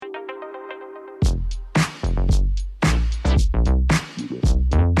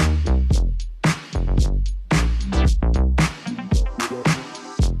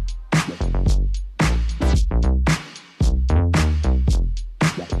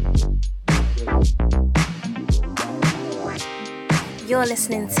You're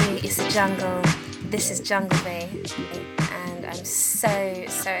listening to It's a Jungle. This is Jungle Bay, and I'm so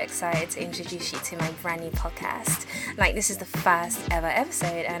excited to introduce you to my brand new podcast. Like, this is the first ever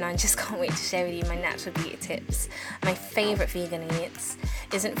episode, and I just can't wait to share with you my natural beauty tips, my favorite vegan eats.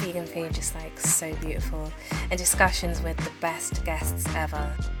 Isn't vegan food just like so beautiful? And discussions with the best guests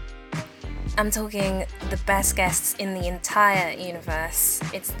ever. I'm talking the best guests in the entire universe.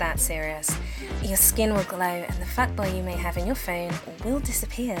 It's that serious. Your skin will glow and the fat boy you may have in your phone will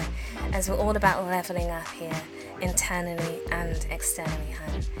disappear, as we're all about leveling up here, internally and externally,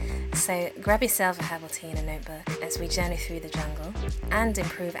 hun. So grab yourself a herbal tea and a notebook as we journey through the jungle and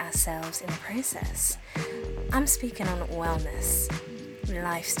improve ourselves in the process. I'm speaking on wellness,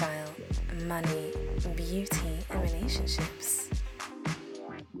 lifestyle, money, beauty and relationships.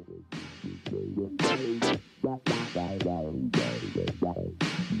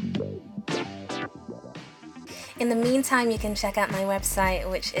 In the meantime, you can check out my website,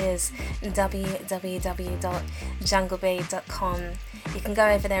 which is www.junglebay.com. You can go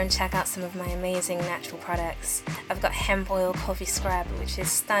over there and check out some of my amazing natural products. I've got hemp oil coffee scrub, which is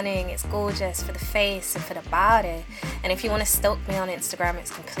stunning. It's gorgeous for the face and for the body. And if you want to stalk me on Instagram,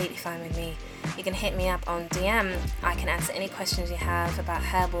 it's completely fine with me. You can hit me up on DM. I can answer any questions you have about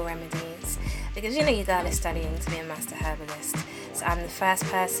herbal remedies, because you know you gotta studying to be a master herbalist. So I'm the first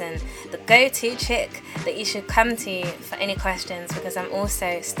person, the go-to chick that you should come to for any questions, because I'm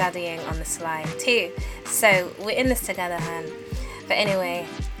also studying on the slide too. So we're in this together, hun. But anyway,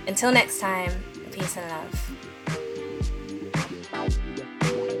 until next time, peace and love.